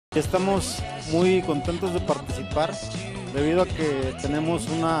Estamos muy contentos de participar debido a que tenemos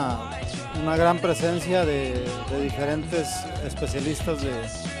una gran presencia de diferentes especialistas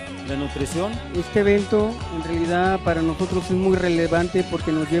de nutrición. Este evento en realidad para nosotros es muy relevante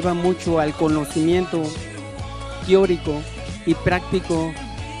porque nos lleva mucho al conocimiento teórico y práctico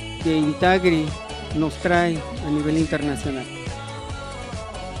que Intagri nos trae a nivel internacional.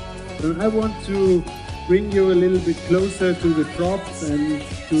 I want to bring you a little bit closer to the crops and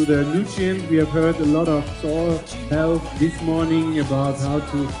to the nutrients. We have heard a lot of soil health this morning about how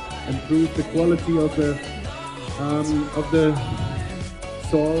to improve the quality of the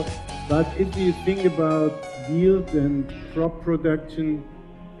soil. But if you think about yield and crop production,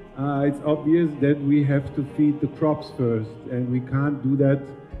 it's obvious that we have to feed the crops first, and we can't do that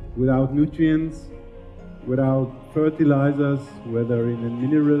without nutrients, without fertilizers, whether in a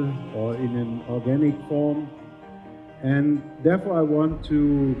mineral or in an organic form. And therefore I want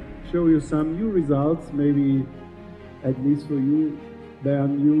to show you some new results, maybe at least for you they are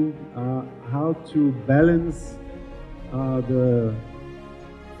new, how to balance the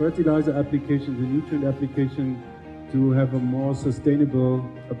fertilizer application, the nutrient application, to have a more sustainable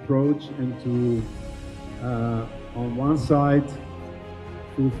approach and to on one side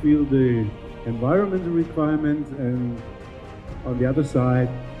fulfill the environmental requirements, and on the other side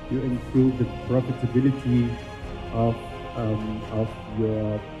you improve the profitability of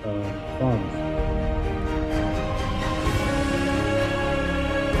your farms.